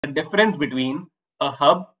the difference between a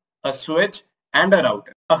hub, a switch, and a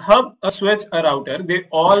router. A hub, a switch, a router, they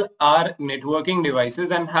all are networking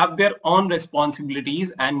devices and have their own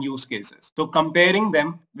responsibilities and use cases. So comparing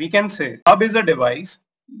them, we can say hub is a device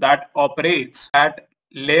that operates at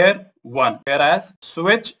layer 1, whereas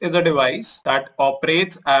switch is a device that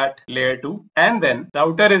operates at layer 2, and then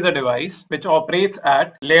router is a device which operates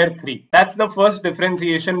at layer 3. That's the first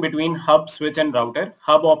differentiation between hub, switch, and router.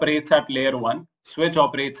 Hub operates at layer 1, switch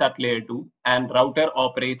operates at layer 2, and router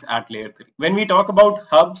operates at layer 3. When we talk about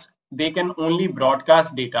hubs, they can only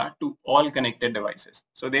broadcast data to all connected devices.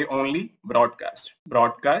 So they only broadcast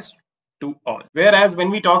to all. Whereas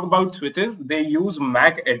when we talk about switches, they use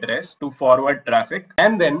MAC address to forward traffic.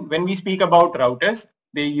 And then when we speak about routers,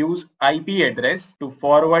 they use IP address to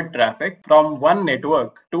forward traffic from one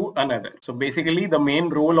network to another. So basically the main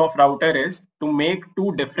role of router is to make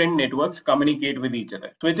two different networks communicate with each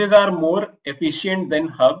other. Switches are more efficient than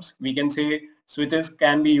hubs. We can say switches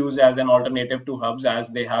can be used as an alternative to hubs, as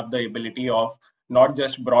they have the ability of not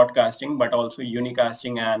just broadcasting but also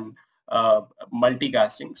unicasting and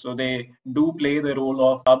multicasting. So they do play the role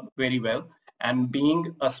of hub very well. And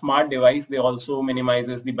being a smart device, they also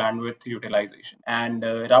minimizes the bandwidth utilization. And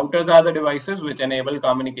routers are the devices which enable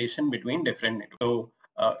communication between different networks. So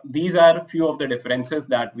these are a few of the differences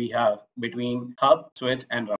that we have between hub, switch, and router.